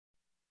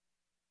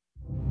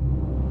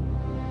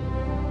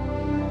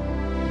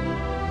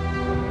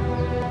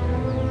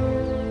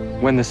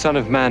when the Son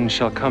of Man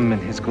shall come in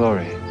his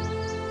glory,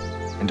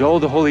 and all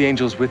the holy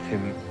angels with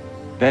him,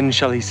 then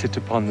shall he sit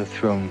upon the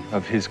throne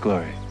of his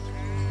glory.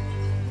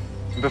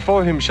 And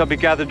before him shall be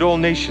gathered all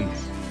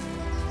nations,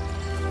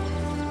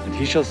 and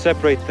he shall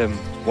separate them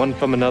one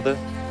from another,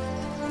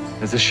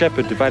 as a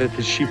shepherd divideth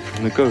his sheep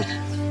from the goats.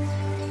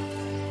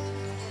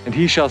 And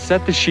he shall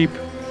set the sheep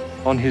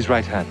on his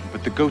right hand,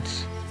 but the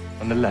goats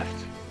on the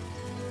left.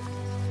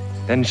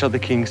 Then shall the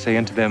king say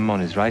unto them on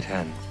his right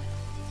hand,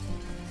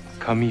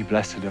 Come, ye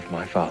blessed of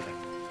my Father,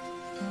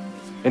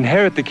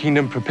 inherit the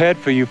kingdom prepared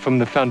for you from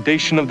the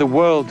foundation of the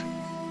world.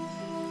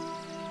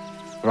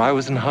 For I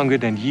was an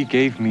hungered, and ye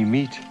gave me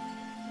meat.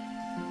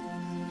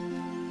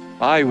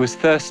 I was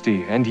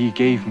thirsty, and ye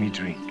gave me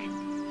drink.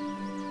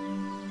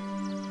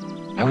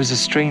 I was a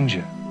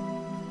stranger,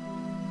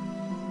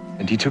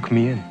 and ye took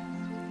me in.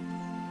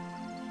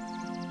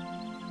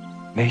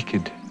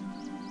 Naked,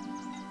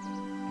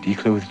 and ye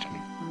clothed me.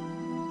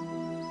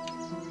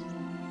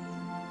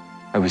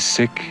 I was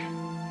sick,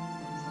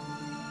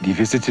 and ye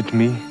visited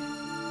me.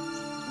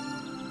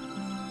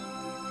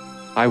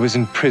 I was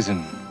in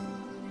prison,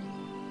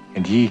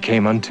 and ye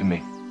came unto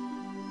me.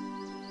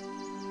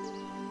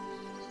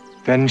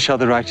 Then shall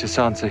the righteous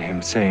answer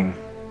him, saying,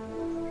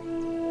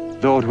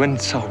 Lord, when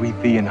saw we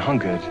thee an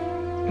hungered,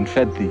 and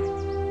fed thee?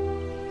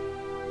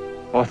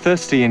 Or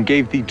thirsty, and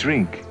gave thee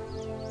drink?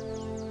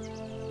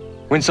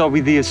 When saw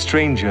we thee a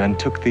stranger, and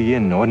took thee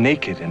in? Or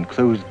naked, and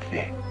clothed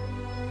thee?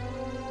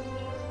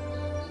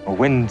 Or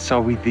when saw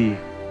we thee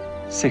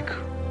sick,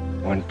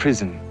 or in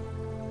prison,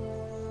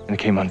 and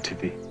came unto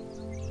thee?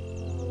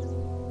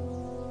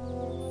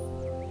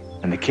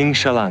 And the king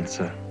shall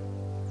answer,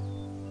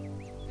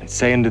 and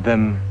say unto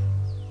them,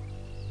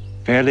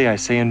 Verily I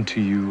say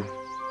unto you,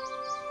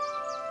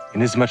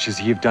 inasmuch as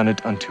ye have done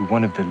it unto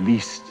one of the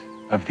least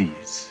of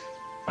these,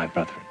 my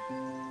brethren,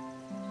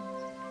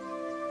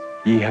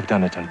 ye have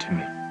done it unto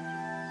me.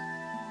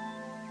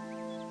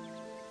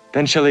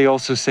 Then shall he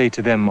also say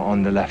to them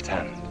on the left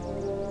hand,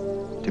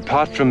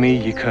 Depart from me,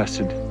 ye cursed,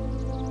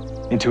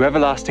 into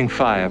everlasting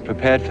fire,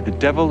 prepared for the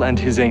devil and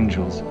his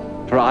angels.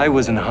 For I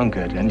was an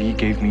hungered, and ye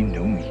gave me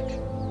no meat.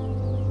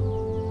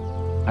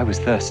 I was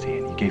thirsty,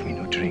 and ye gave me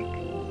no drink.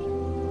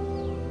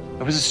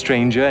 I was a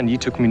stranger, and ye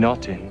took me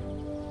not in.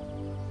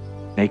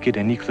 Naked,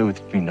 and ye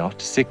clothed me not.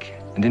 Sick,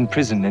 and in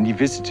prison, and ye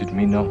visited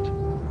me not.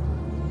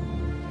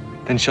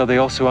 Then shall they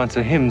also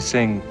answer him,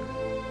 saying,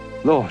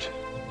 Lord,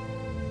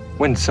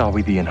 when saw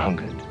we thee an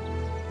hungered,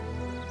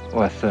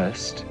 or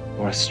athirst,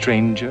 or a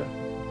stranger,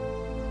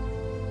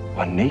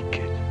 or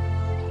naked,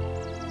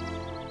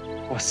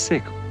 or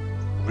sick,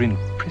 or in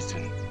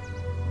prison,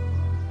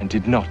 and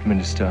did not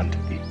minister unto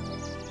thee?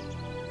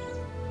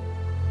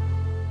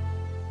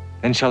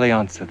 Then shall he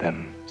answer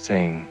them,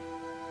 saying,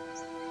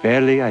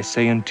 Verily I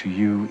say unto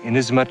you,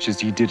 inasmuch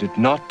as ye did it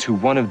not to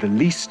one of the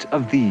least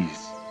of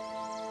these,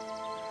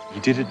 ye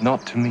did it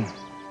not to me.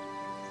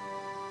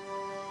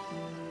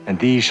 And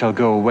these shall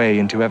go away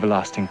into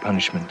everlasting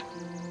punishment,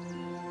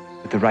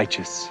 but the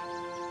righteous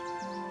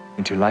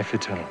into life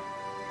eternal.